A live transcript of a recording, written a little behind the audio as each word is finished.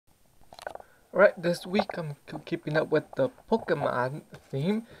Alright, this week I'm keeping up with the Pokemon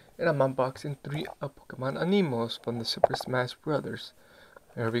theme, and I'm unboxing 3 Pokemon Amiibos from the Super Smash Brothers.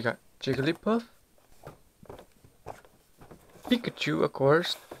 Here we got Jigglypuff, Pikachu of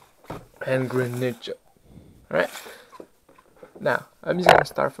course, and Greninja. Alright, now I'm just gonna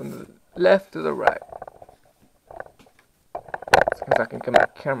start from the left to the right, because I can get my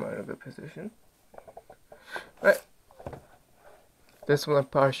camera in a good position. Alright, this one I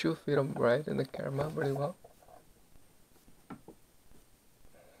probably should fit them right in the camera pretty well.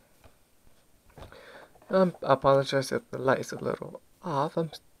 I apologize if the light is a little off. I'm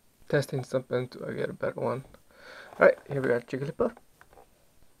testing something to get a better one. Alright, here we are, Jigglypuff.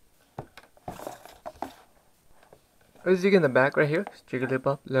 As you get in the back right here,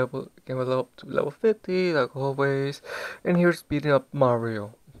 Jigglypuff can level up to level 50 like always. And here's beating up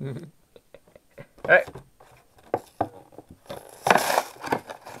Mario. Alright.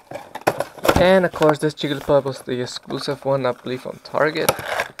 And of course this Jigglypuff was the exclusive one, I believe, on Target.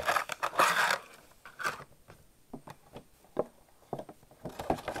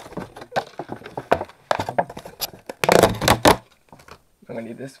 I'm gonna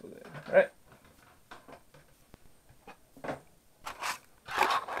need this for it. Alright.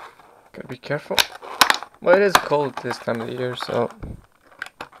 Gotta be careful. Well, it is cold this time of the year, so.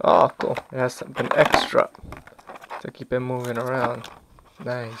 Oh, cool. It has something extra to keep it moving around.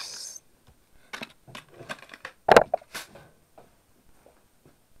 Nice.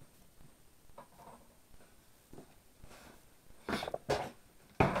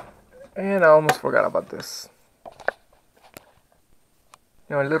 And I almost forgot about this.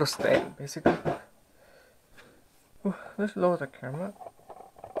 You know, a little stain, basically. Ooh, let's lower the camera.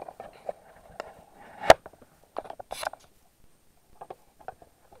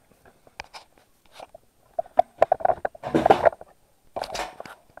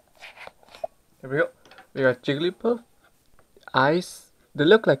 There we go. We got Jigglypuff. Eyes. They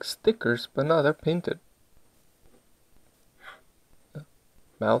look like stickers, but no, they're painted.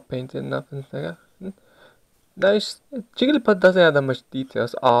 Mouth painted, nothing like that. Nice. Jigglypuff doesn't have that much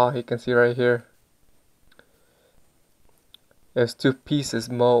details. Ah, you can see right here. There's 2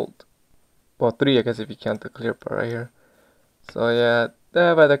 pieces mold. Well, 3 I guess if you count the clear part right here. So yeah,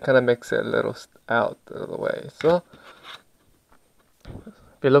 that kind of makes it a little out of the way. So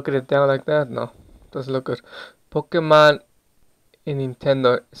if you look at it down like that, no, doesn't look good. Pokemon in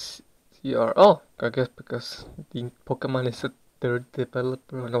Nintendo CR. Oh, I guess because the Pokemon is the third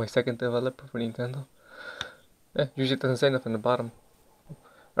developer, no, second developer for Nintendo. Yeah, usually it doesn't say nothing on the bottom.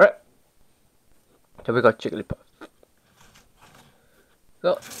 Alright, so we got Jigglypuff.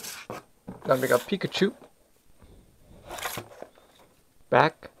 So, now we got Pikachu.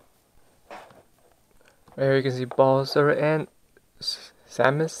 Back. Right here you can see Bowser and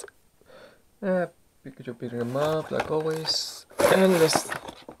Samus. Pikachu beating him up like always. And let's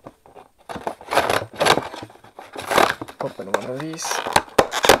open one of these.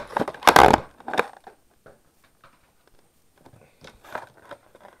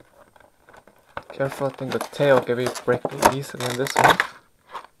 Careful, I think the tail can be breaking easier than this one.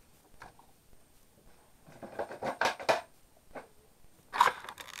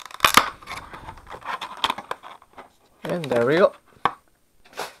 And there we go.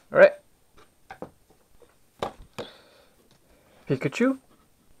 Alright. Pikachu.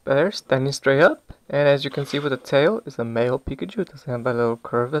 There, standing straight up. And as you can see with the tail, is a male Pikachu. It doesn't have a little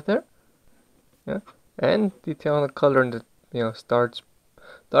curve there. Yeah. And detail on the color in the starts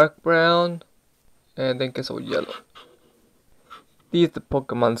dark brown and then gets all yellow. These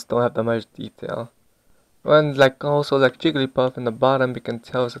Pokemons don't have that much detail. And also like Jigglypuff in the bottom, you can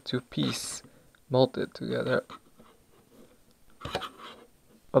tell it's a 2-piece molded together.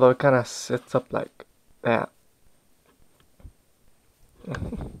 Although it kind of sits up like that.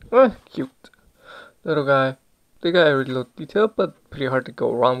 Cute little guy. The guy really low detail, but pretty hard to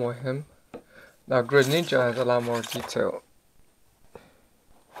go wrong with him. Now Greninja has a lot more detail.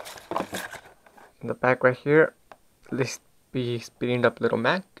 In the back right here, let's be speeding up little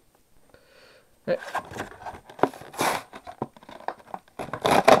Mac. Okay.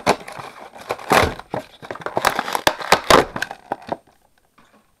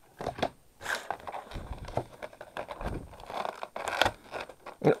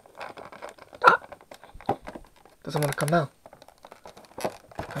 Doesn't want to come out.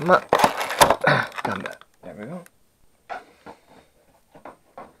 Come on. Come back. There we go.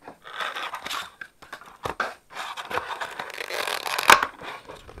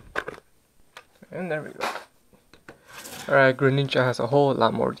 And there we go. Alright, Greninja has a whole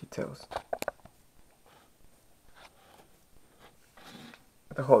lot more details.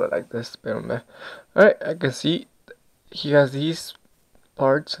 hold it like this. Alright, I can see he has these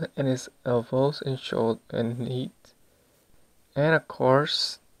parts in his elbows and shoulder and knees. And of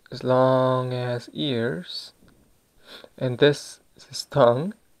course, as long as ears. And this is his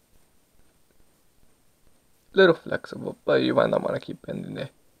tongue. Little flexible, but you might not want to keep bending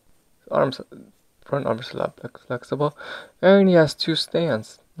it. Arms, front arms a lot flexible. And he has two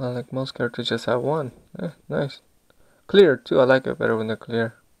stands. Not like most characters just have one. Nice. Clear too, I like it better when they're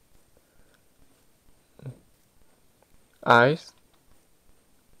clear. Eyes.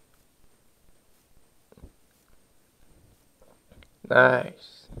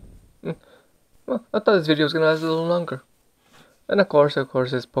 Nice. Well, I thought this video was gonna last a little longer. And of course, there's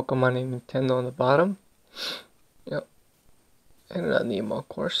Pokemon and Nintendo on the bottom. Yep. And Amiibo, of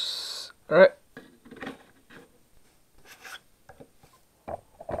course. Alright.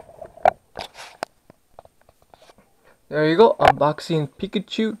 There you go. Unboxing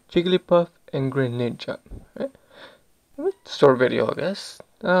Pikachu, Jigglypuff, and Greninja. Right? Short video, I guess.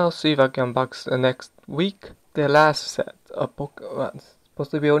 I'll see if I can unbox the next week. The last set of Pokemon. It's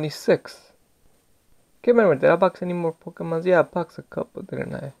supposed to be only 6. Can't remember, did I box any more Pokemons? Yeah, I boxed a couple,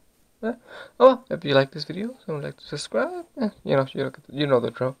 didn't I? Oh well, if you like this video, don't like to subscribe. You know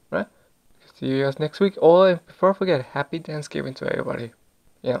the drill, right? See you guys next week. Oh, and before I forget, happy Thanksgiving to everybody.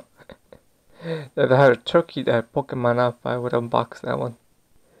 You know, if I had a turkey that had Pokemon up, I would unbox that one.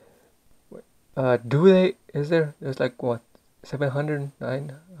 There's like what, 700,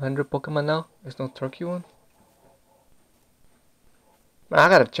 900 Pokemon now? There's no turkey one? I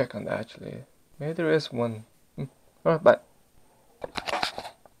gotta check on that actually. Maybe there is one. Alright, bye.